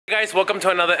Hey guys, welcome to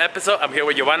another episode. I'm here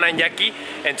with Giovanna and Jackie,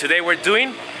 and today we're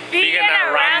doing Vegan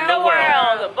Around the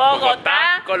World,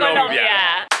 Bogotá,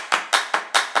 Colombia.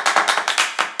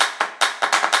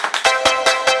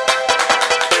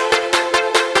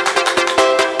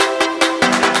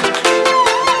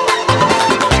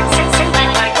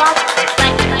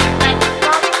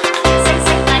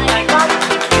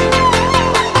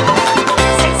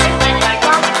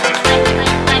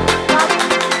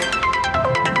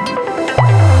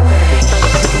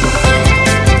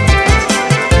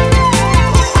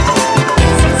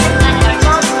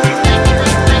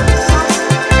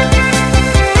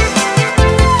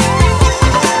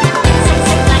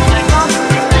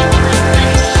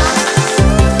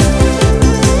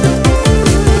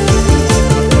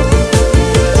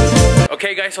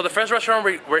 So the first restaurant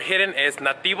we're hitting is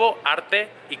NATIVO, ARTE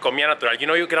y Comida Natural. You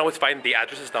know you can always find the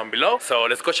addresses down below. So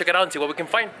let's go check it out and see what we can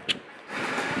find.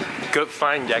 Good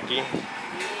find, Jackie.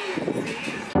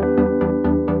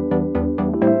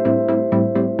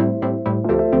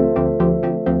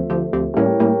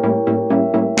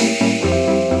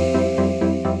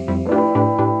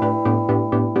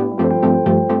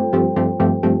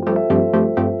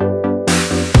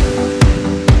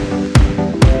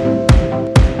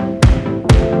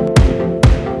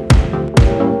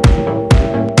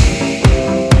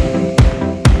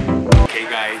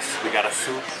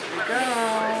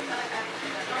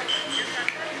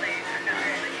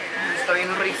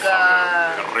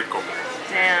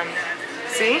 Damn.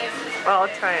 See? Well, I'll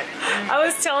try it. I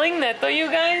was telling Neto,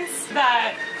 you guys,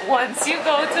 that once you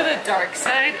go to the dark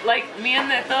side, like me and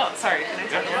Neto, sorry, can I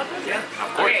talk about this? Yeah,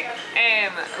 of course. Okay,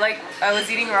 like I was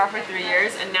eating raw for 3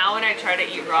 years, and now when I try to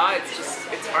eat raw,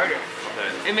 it's harder.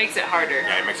 Okay. It makes it harder.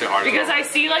 Yeah, it makes it harder. Because I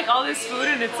see like all this food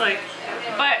and it's like,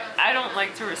 but I don't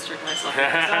like to restrict myself. So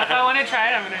if I want to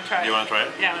try it, I'm going to try it. You want to try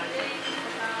it? Yeah, I'm going to try it.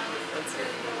 Let's see.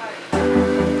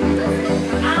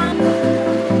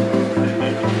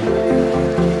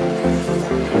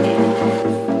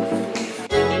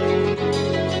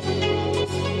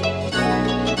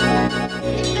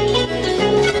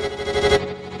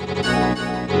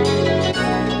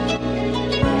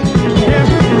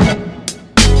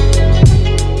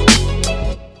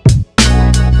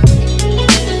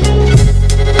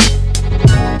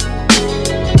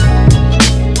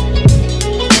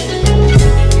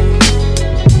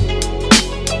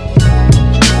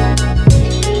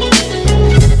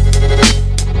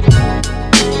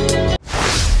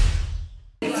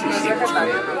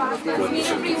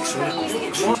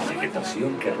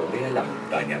 Que rodea la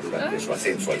montaña durante su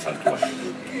ascenso al santuario.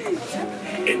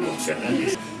 En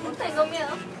Montserrat.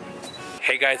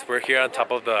 Hey guys, we're here on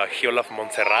top of the hill of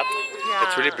Montserrat. Yeah.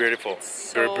 It's really beautiful.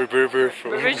 Beautiful.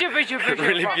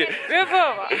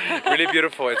 Really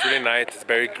beautiful. It's really nice. It's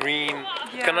very green. Yeah.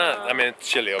 It's kinda, I mean, it's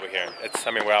chilly over here.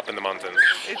 We're up in the mountains.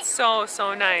 It's so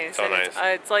nice. So and nice.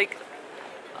 It's like,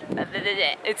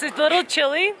 it's a little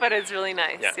chilly, but it's really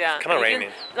nice. Yeah, it's kinda rainy.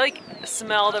 Like,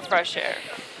 smell the fresh air.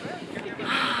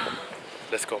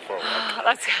 Let's go for a walk.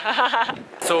 Let's go.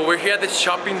 So we're here at this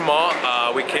shopping mall.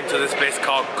 We came to this place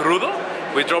called CRUDO.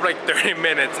 We drove like 30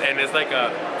 minutes and it's like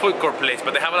a food court place,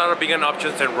 but they have a lot of vegan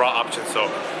options and raw options. So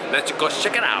let's go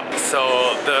check it out.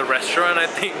 So the restaurant I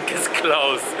think is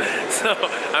closed. So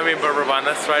I mean, but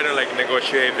Ravana's trying to like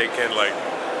negotiate if they can like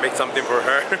make something for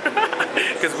her.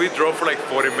 Because we drove for like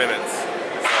 40 minutes.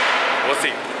 So we'll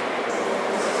see.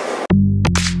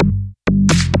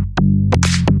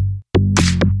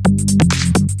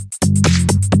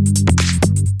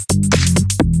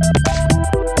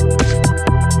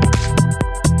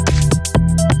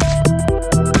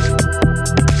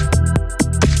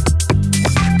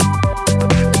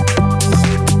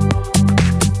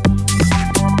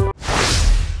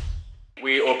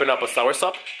 Up a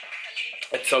soursop.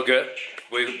 It's so good.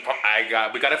 We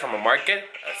got it from a market.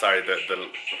 Sorry, the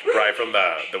bright from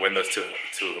the windows too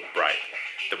bright.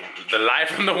 The light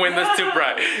from the windows too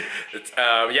bright. It's,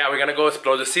 yeah, we're gonna go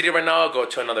explore the city right now. Go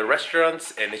to another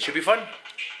restaurant, and it should be fun.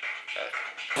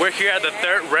 We're here at the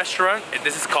third restaurant, and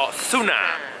this is called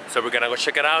SUNA. So we're gonna go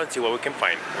check it out and see what we can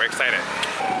find. We're excited.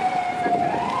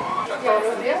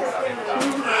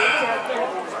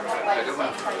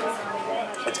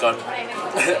 It's gone.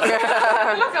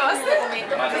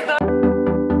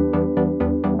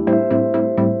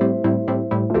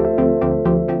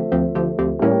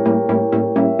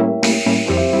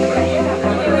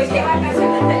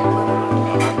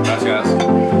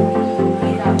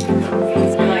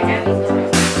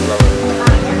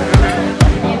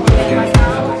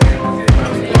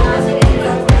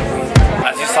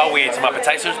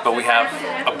 appetizers, but we have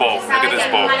a bowl. Look at this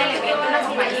bowl.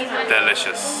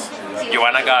 Delicious. You want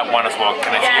Joanna got one as well.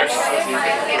 Can I see yours?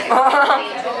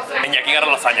 And Jackie got a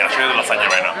lasagna. I'll show you the lasagna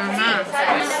right now.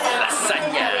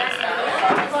 Lasagna.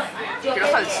 Quiero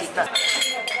salsita.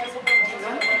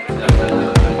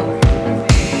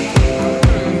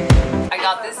 I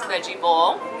got this veggie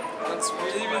bowl. Looks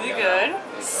really, really good.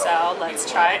 So let's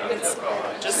try it. It's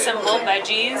just simple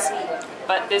veggies,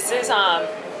 but this is Yukon.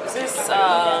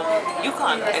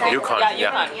 I think. Yukon, Yeah,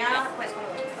 Yukon. yeah.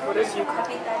 What is Yukon?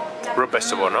 Root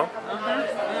vegetable, no?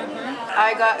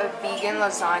 I got a vegan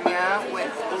lasagna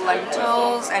with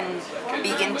lentils and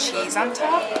vegan cheese on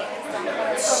top.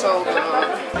 So good.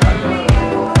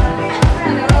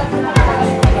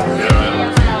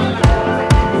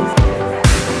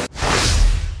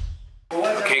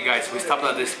 Okay guys, we stopped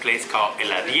at this place called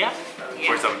Heladia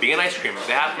for some vegan ice cream.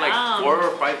 They have like 4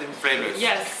 or 5 different flavors.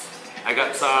 Yes. I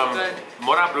got some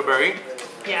mora blueberry.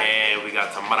 Yeah. And we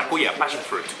got some maracuya, passion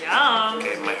fruit. Yum.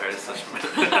 Okay, my hair is such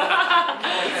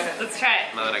Let's try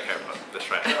it. Not that I care, but let's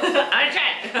try it. I'm gonna try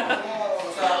it.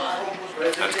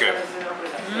 That's good.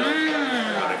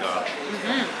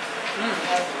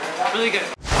 Really good.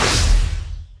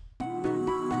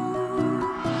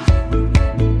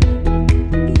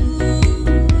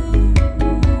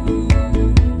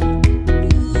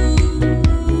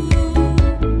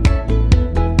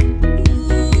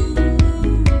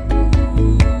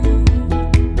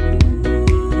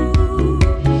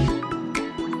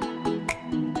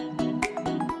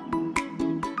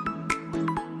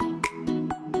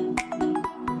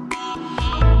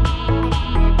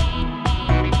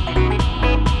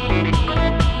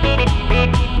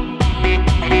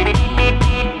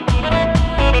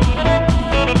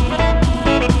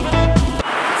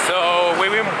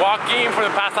 For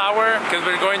the past hour because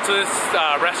we're going to this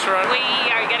restaurant. We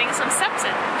are getting some steps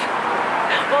in.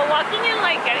 Well, walking and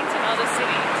like getting to know the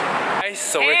city. Guys,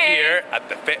 so we're here at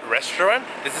the Fit restaurant.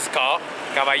 This is called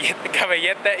Caballete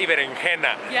y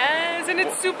Berenjena. Yes, and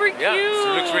it's super cute. Yeah,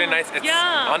 so it looks really nice. It's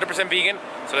 100% vegan.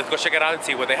 So let's go check it out and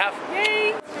see what they have.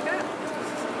 Yay!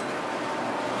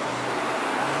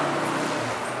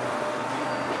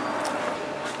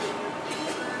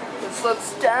 This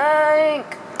looks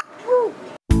dank. Woo.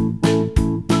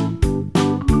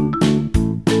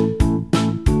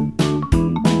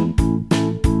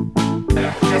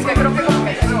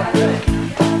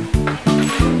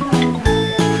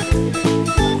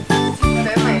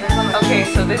 Okay,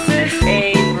 so this is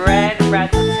a red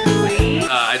ratatouille.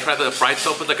 I tried the fried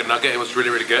stuff with like a nugget. It was really,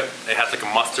 really good. It has like a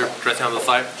mustard dressing on the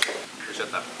side.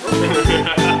 Appreciate that.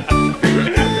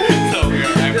 So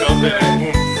weird. I felt it.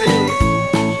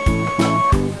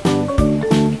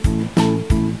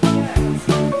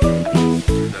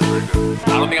 That's very good. I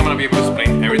don't think I'm gonna be able to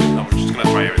explain everything. I'm just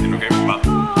gonna try everything. Okay. Bye.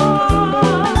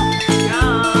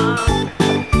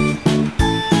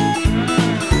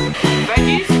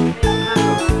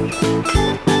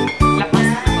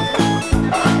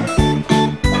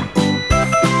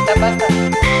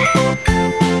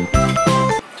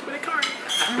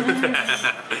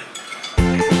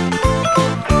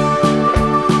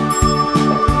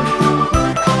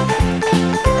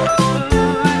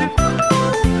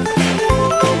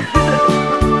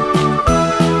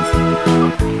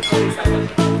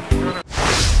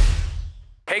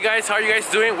 Hey guys, how are you guys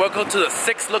doing? Welcome to the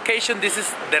 6th location. This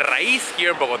is the RAIZ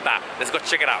here in Bogota. Let's go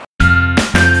check it out.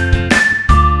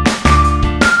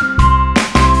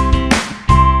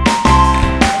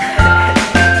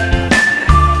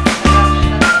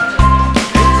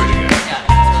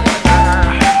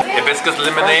 Hibiscus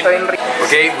lemonade.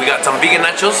 Okay, we got some vegan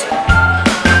nachos.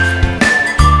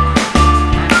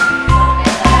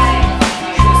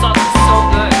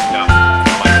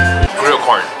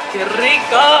 ¡Qué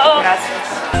rico! Gracias.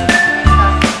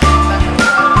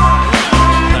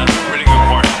 That's really good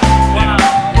corn. Wow.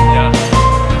 Yeah.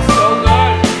 So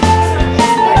good.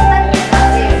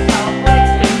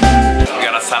 We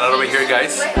got a salad over here,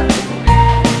 guys. It's good?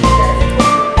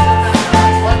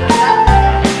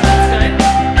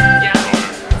 Yeah.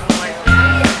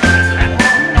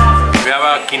 We have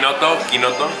a Kyoto.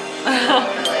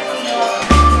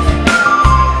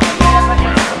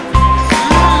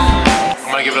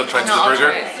 I'm gonna give it a try to the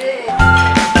burger.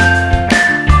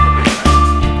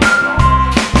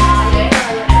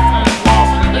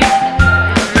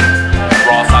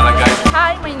 Raw salad, guys.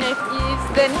 Hi, my name is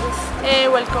Dennis.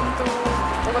 Welcome to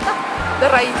Bogota. The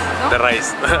RAIZ, no? The RAIZ.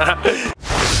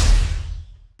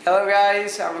 Hello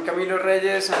guys, I'm Camilo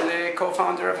Reyes. I'm the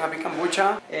co-founder of Happy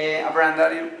Kombucha, a brand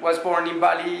that was born in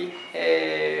Bali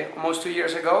almost 2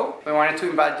 years ago. We wanted to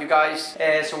invite you guys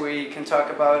so we can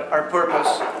talk about our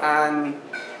purpose and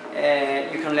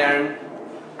you can learn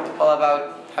all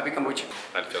about Happy Kombucha.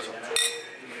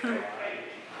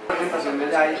 Presentación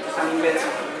de ahí, está en inglés.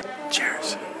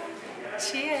 Cheers.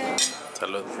 Cheers.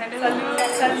 Salud. Salud.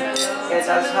 Salud.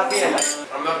 Esa es Happy Heladia.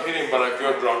 I'm not kidding, but I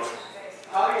feel drunk.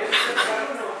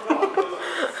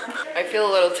 I feel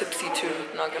a little tipsy too,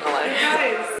 not gonna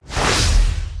lie.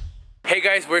 Hey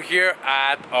guys, we're here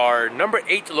at our number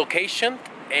 8 location,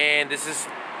 and this is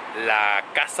La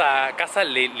Casa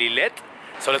LELYTE.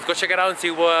 So let's go check it out and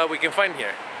see what we can find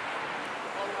here.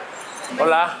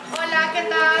 Hola. Hola, ¿qué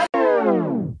tal?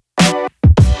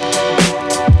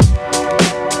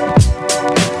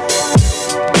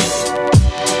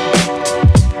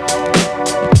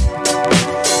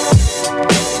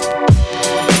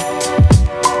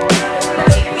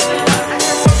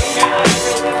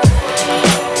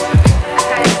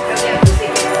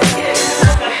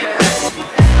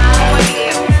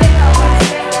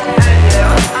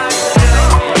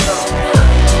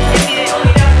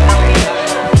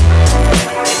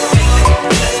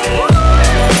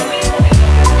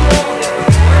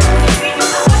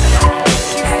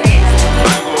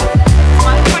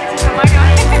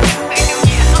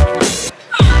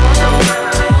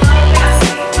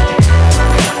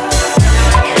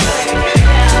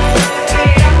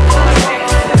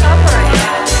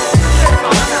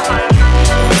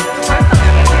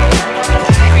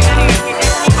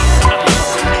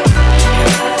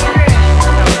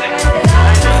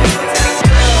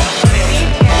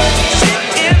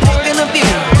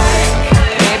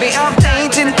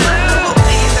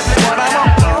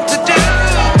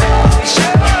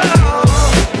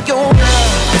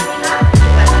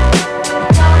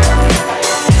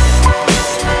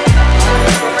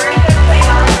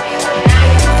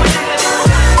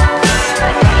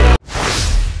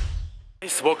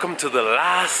 Welcome to the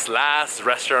last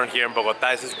restaurant here in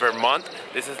Bogota. This is Vermont.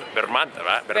 This is Vermont,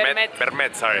 right?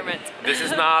 Vermet, sorry. Vermet. This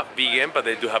is not vegan, but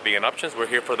they do have vegan options. We're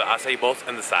here for the acai bowls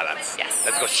and the salads. Yes.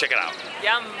 Let's go check it out.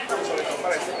 Yum.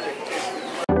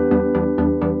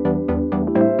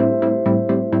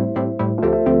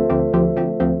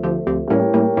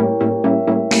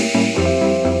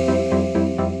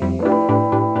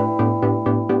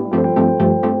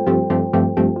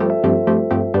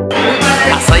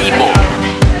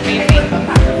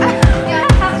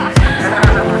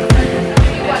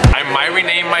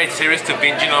 Series to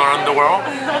binging around the world.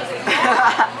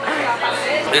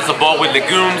 There's a bowl with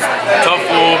legumes,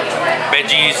 tofu,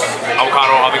 veggies,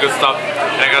 avocado, all the good stuff.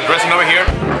 And I got dressing over here.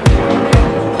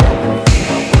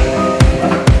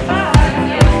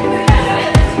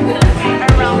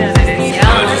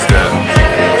 This is good.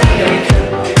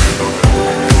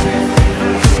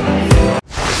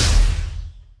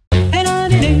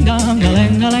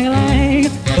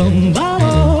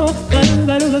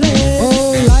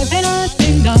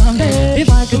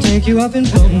 Take you up in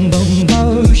boom boom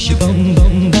boom, boom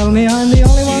boom. Tell me I'm the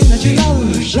only one that you know.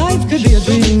 Life could be a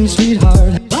dream, sweetheart.